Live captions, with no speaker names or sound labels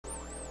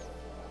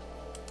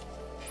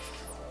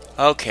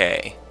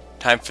Okay,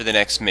 time for the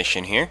next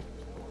mission here.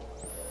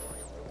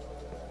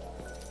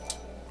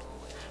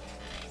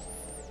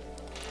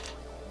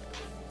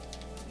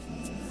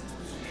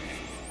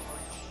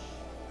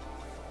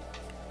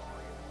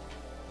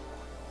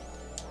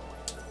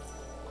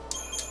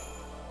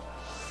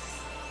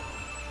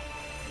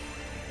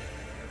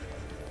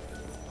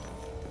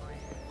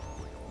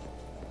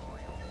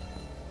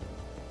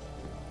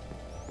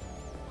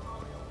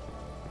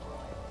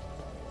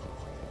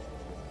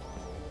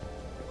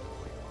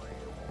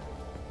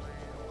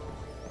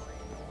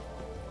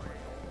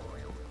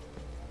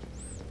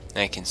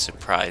 I can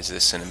surprise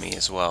this enemy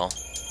as well.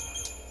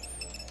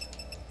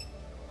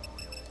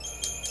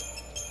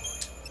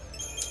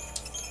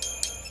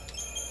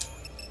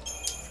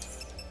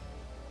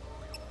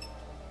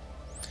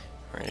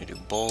 We're going to do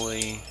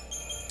bully.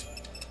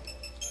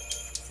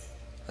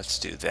 Let's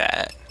do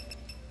that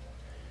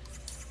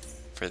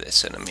for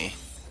this enemy.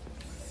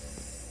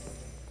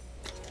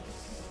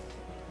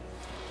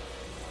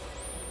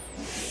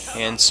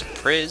 And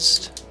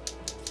surprised.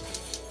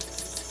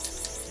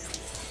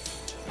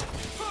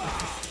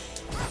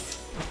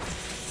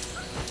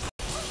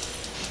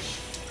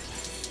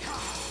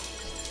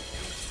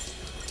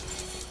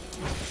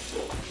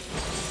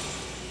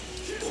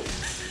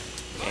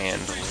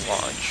 And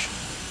launch.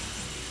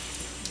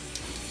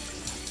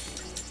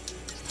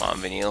 Come on,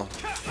 Vanille.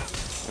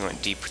 You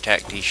want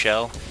D-Protect,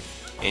 D-Shell?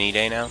 Any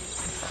day now?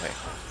 Okay.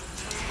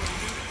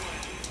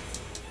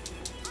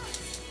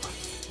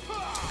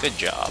 Good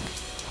job.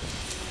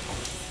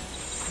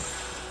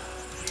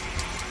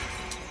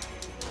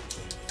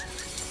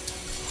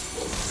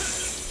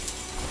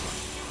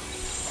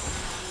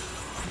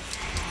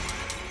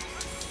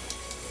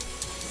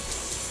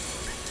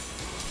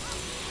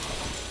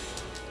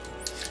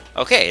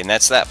 Okay, and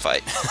that's that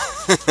fight.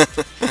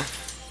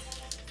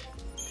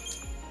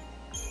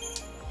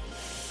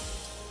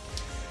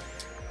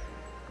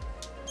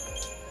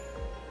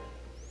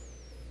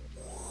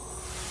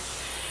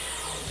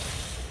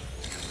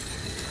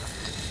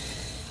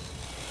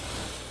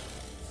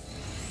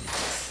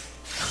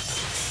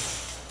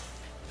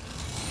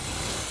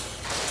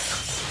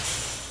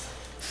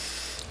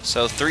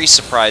 So 3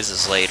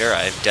 surprises later,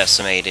 I've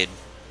decimated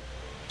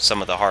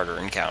some of the harder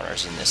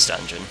encounters in this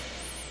dungeon.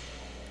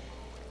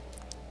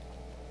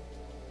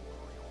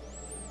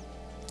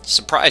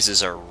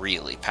 Surprises are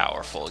really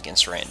powerful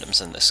against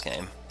randoms in this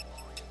game.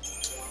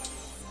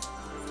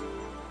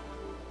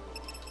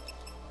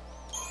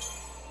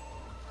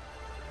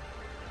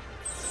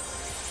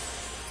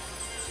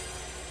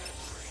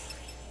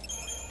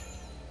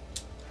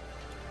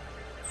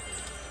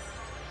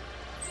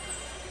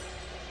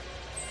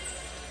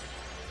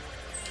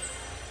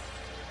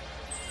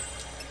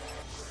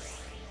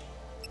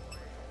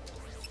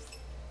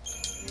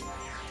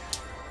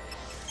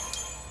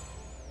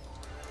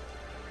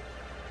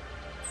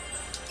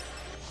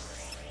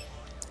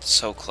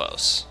 So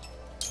close.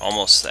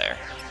 Almost there.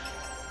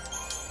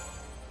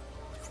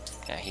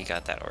 Yeah, he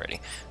got that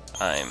already.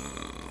 I'm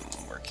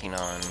working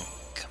on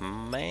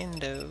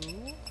Commando,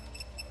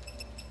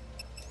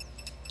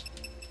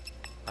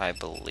 I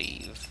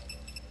believe.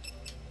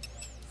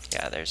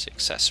 Yeah, there's the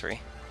accessory.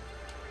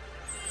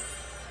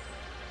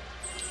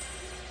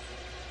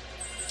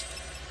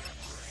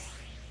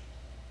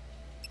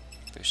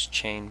 Boost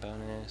chain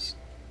bonus.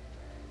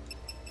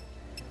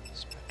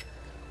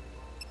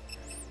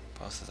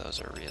 Both of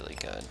those are really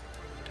good.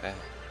 Okay.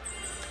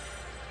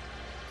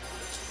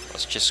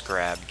 Let's just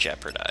grab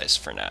Jeopardize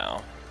for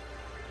now.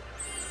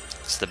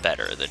 It's the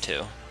better of the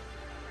two.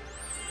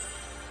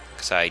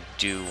 Because I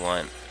do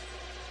want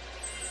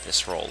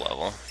this roll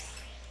level,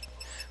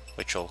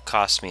 which will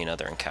cost me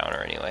another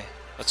encounter anyway.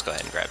 Let's go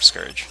ahead and grab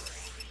Scourge.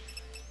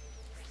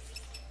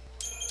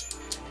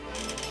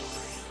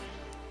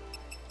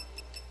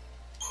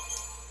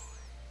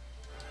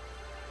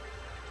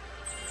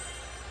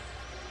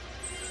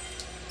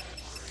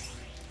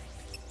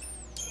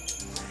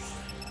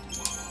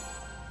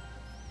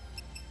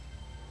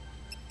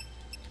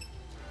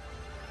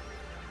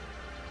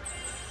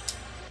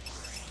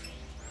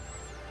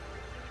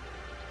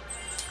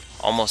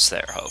 Almost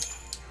there, Hope.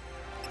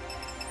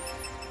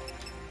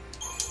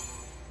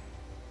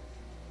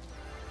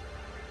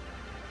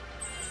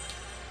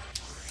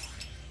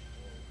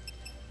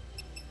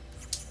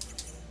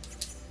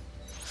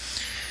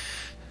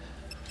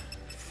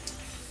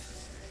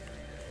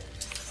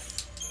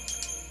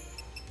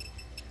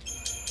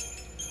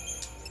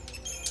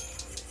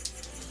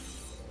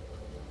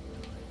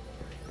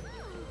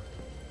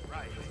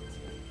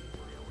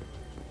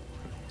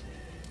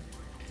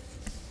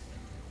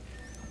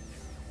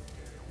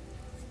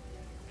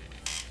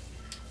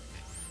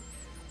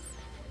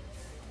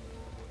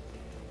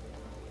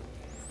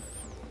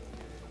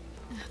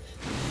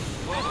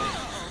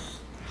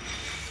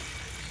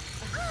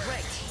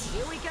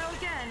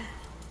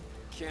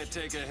 Can't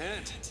take a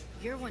hint.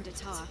 You're one to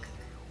talk.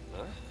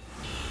 Huh?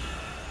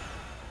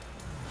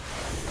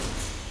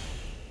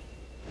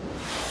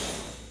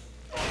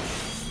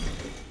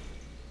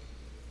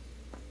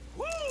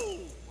 Woo!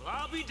 Well,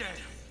 I'll be damned.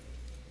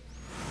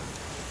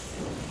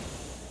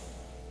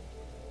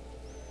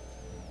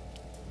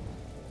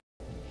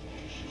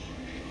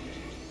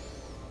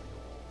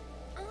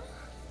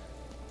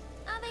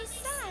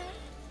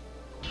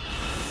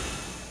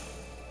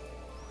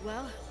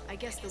 Well, I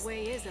guess the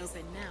way is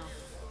open now.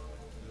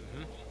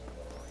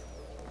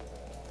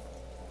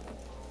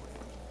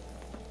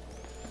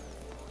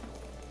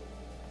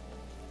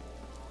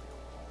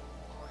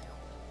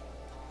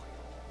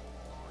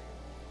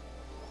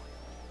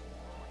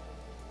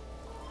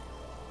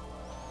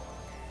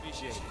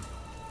 Appreciate it.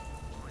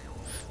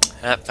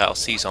 That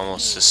Falsi's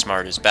almost as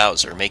smart as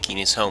Bowser, making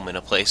his home in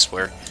a place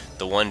where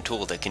the one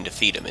tool that can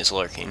defeat him is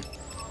lurking.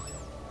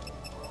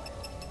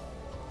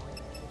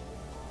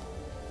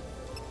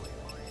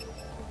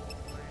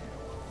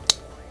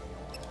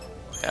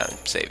 Yeah,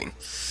 I'm saving.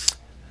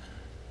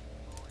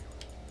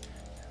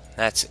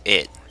 That's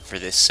it for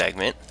this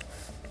segment.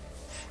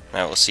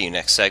 I will see you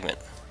next segment.